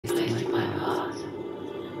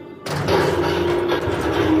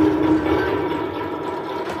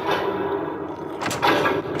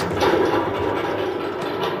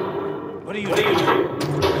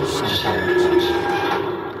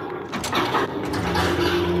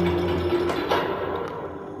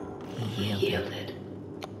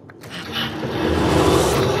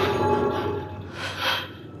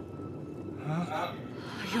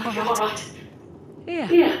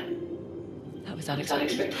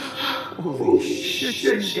Holy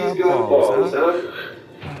shit, you got balls, huh?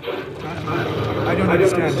 I don't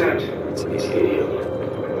understand. It's an idiot.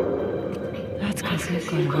 That's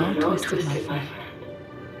because you've got it all twisted, my friend.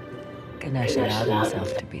 Ganesh allowed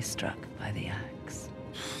himself to be struck by the axe.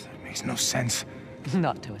 That makes no sense.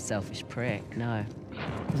 Not to a selfish prick, no.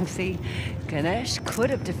 See, Ganesh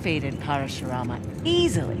could have defeated Parashurama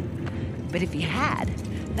easily. But if he had,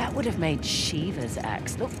 that would have made Shiva's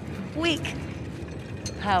axe look weak,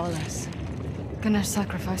 powerless. Ganesh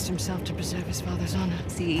sacrificed himself to preserve his father's honor.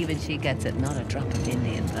 See, even she gets it, not a drop of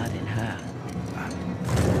Indian blood in her.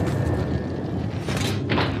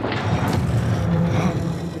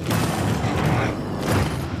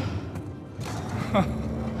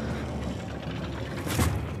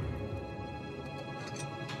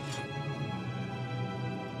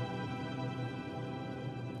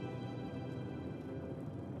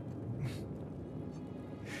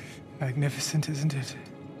 Magnificent, isn't it?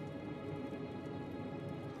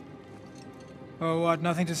 Oh, what?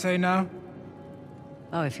 Nothing to say now?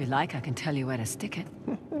 Oh, if you like, I can tell you where to stick it.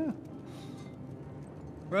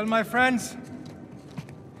 Well, my friends,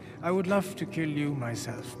 I would love to kill you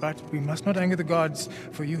myself, but we must not anger the gods,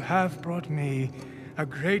 for you have brought me a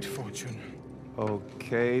great fortune.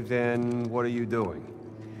 Okay, then what are you doing?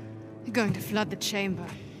 You're going to flood the chamber.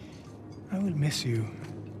 I will miss you.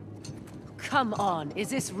 Come on, is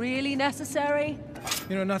this really necessary?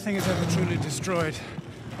 You know, nothing is ever truly destroyed.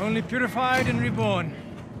 Only purified and reborn.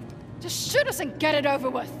 Just shoot us and get it over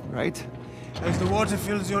with. Right? As the water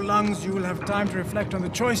fills your lungs, you will have time to reflect on the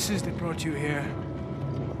choices that brought you here.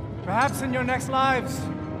 Perhaps in your next lives,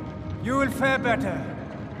 you will fare better.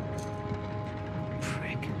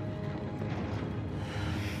 Prick.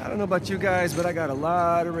 I don't know about you guys, but I got a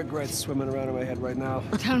lot of regrets swimming around in my head right now.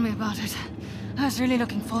 Tell me about it. I was really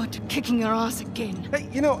looking forward to kicking your ass again. Hey,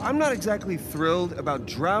 you know, I'm not exactly thrilled about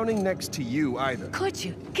drowning next to you either. Could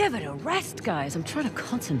you give it a rest, guys? I'm trying to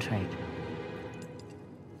concentrate.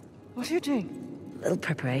 What are you doing? A little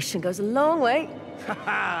preparation goes a long way.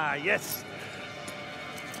 Haha, yes!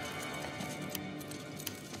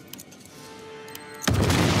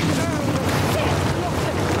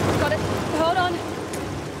 Got it. Hold on.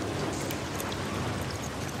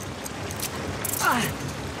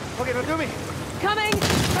 Okay, now do me! Coming! Damn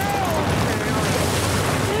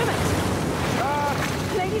it!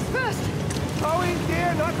 Ladies first! Chloe,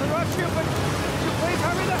 dear, not to rush you, but would you please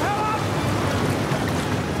hurry the hell up?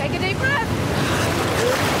 Take a deep breath!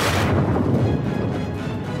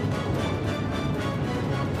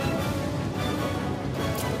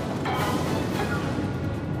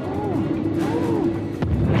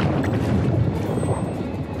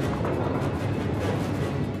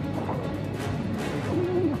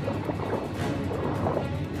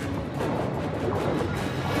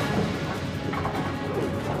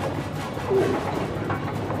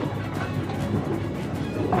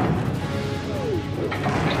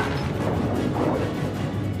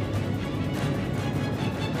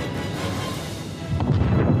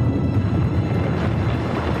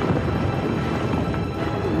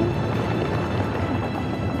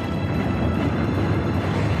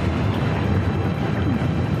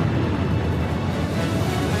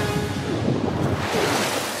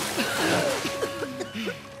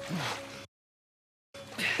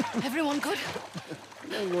 Everyone good?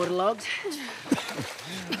 No waterlogged.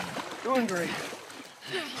 Doing great.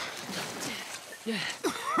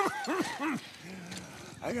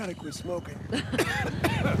 I gotta quit smoking.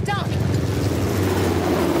 Down!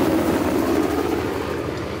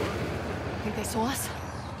 Think they saw us?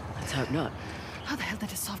 Let's hope not. How the hell did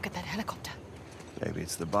Tusk get that helicopter? Maybe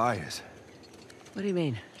it's the buyers. What do you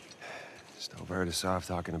mean? Just overheard Asaf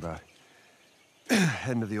talking about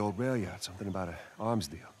heading to the old rail yard, something about an arms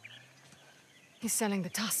deal. He's selling the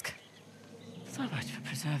Tusk. So much for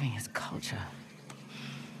preserving his culture.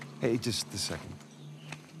 Hey, just a second.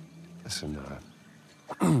 Listen,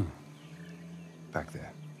 back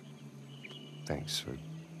there. Thanks for...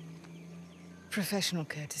 Professional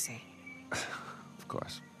courtesy. Of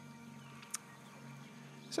course.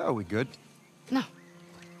 So, are we good? No.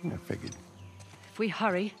 I figured. If we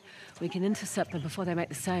hurry, we can intercept them before they make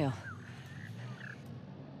the sail.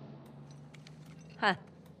 Huh.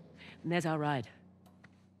 And there's our ride.